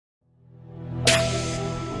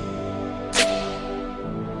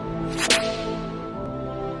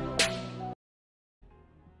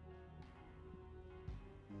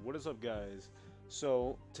What is up, guys?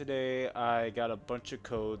 So today I got a bunch of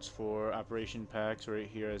codes for operation packs right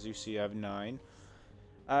here. As you see, I have 9.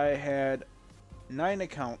 I had 9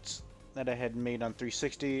 accounts that I had made on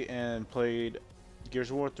 360 and played Gears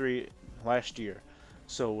of War 3 last year.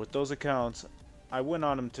 So with those accounts, I went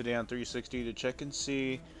on them today on 360 to check and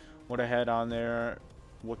see what I had on there,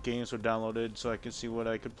 what games were downloaded, so I could see what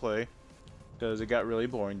I could play, because it got really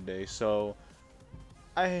boring today. So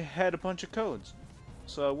I had a bunch of codes.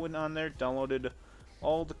 So I went on there, downloaded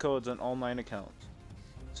all the codes on all 9 accounts.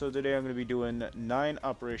 So today I'm going to be doing 9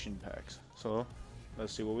 operation packs. So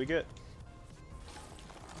let's see what we get.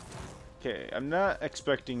 Okay, I'm not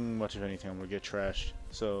expecting much of anything. I'm going to get trashed.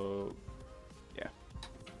 So yeah.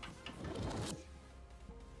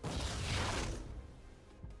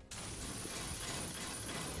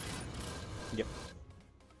 Yep.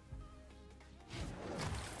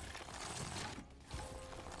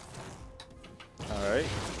 Alright.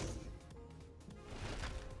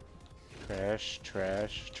 Trash,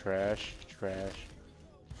 trash, trash, trash.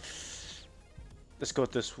 Let's go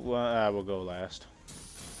with this one. We'll go last.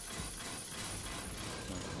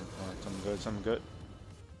 Something good, something good.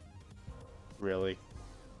 Really?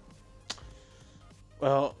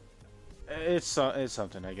 Well, it's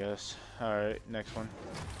something, I guess. Alright, next one.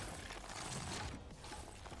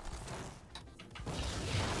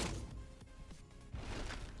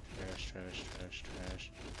 Trash, trash, trash,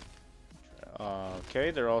 trash.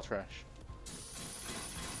 Okay, they're all trash.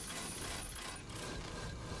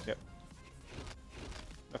 Yep.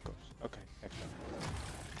 Of course. Okay, next one.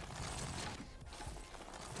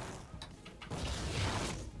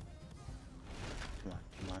 Come on,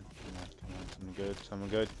 come on, come on, come on. Something good, something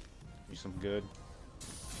good. Give me some good.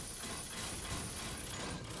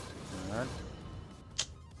 Come on.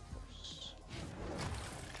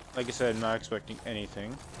 Like I said, I'm not expecting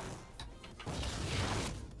anything.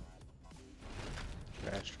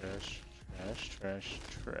 Trash, trash, trash, trash,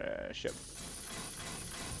 trash. Yep.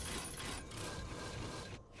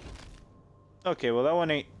 Okay, well that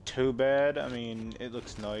one ain't too bad. I mean, it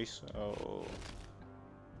looks nice. Oh,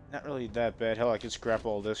 not really that bad. Hell, I could scrap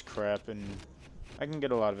all this crap and I can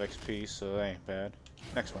get a lot of XP, so that ain't bad.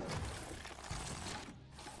 Next one.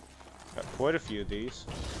 Got quite a few of these.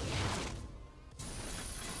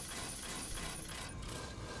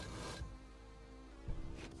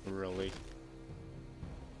 Really?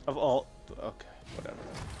 Of all... Okay, whatever.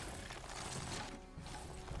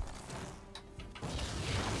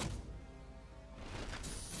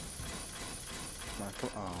 Come on, come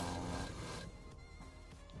on.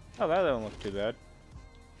 Oh, that don't look too bad.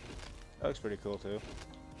 That looks pretty cool, too.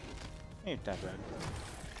 Ain't that bad.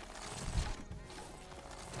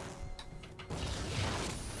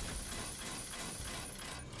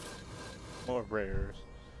 More rares.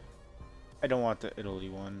 I don't want the Italy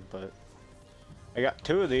one, but... I got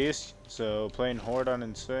 2 of these, so playing Horde on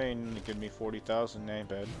Insane to give me 40,000 ain't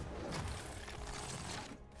bad.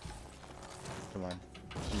 Come on.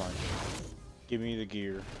 Come on. Give me the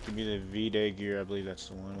gear. Give me the V-Day gear, I believe that's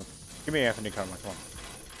the one. Give me Anthony Carmine, come on.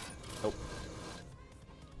 Nope.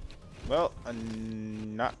 Well,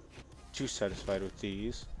 I'm not too satisfied with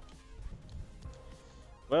these.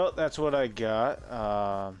 Well, that's what I got.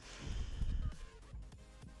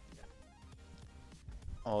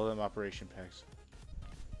 All of them operation packs.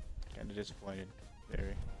 Kinda disappointed.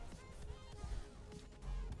 Very.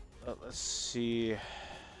 Let's see. I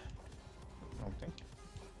don't think.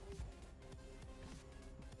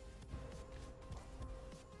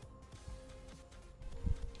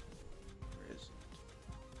 Where is it?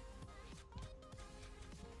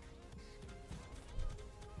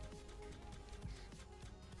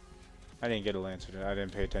 I didn't get a Lancer. I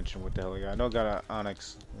didn't pay attention what the hell I got. I know I got an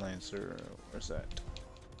Onyx Lancer. Where's that?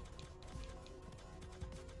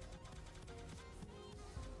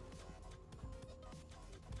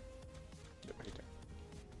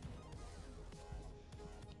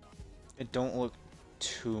 It don't look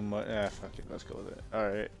too much. Ah, fuck it. Let's go with it.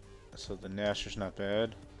 Alright. So the Nasher's not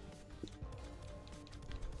bad.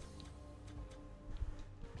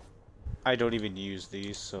 I don't even use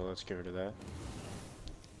these, so let's get rid of that.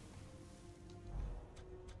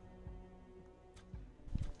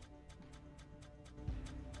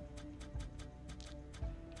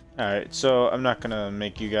 Alright, so I'm not gonna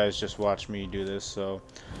make you guys just watch me do this, so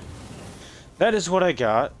that is what I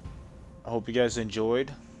got. I hope you guys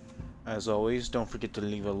enjoyed. As always, don't forget to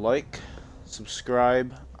leave a like,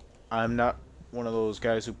 subscribe. I'm not one of those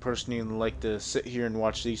guys who personally like to sit here and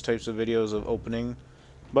watch these types of videos of opening,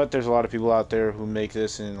 but there's a lot of people out there who make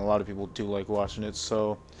this, and a lot of people do like watching it,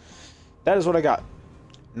 so that is what I got.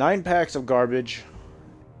 9 packs of garbage.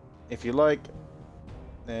 If you like,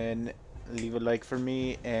 and leave a like for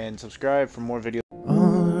me and subscribe for more videos.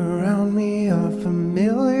 All around me are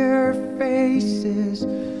familiar faces,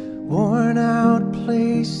 worn out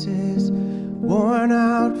places, worn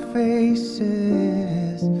out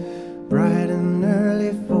faces, bright and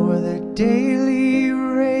early for their daily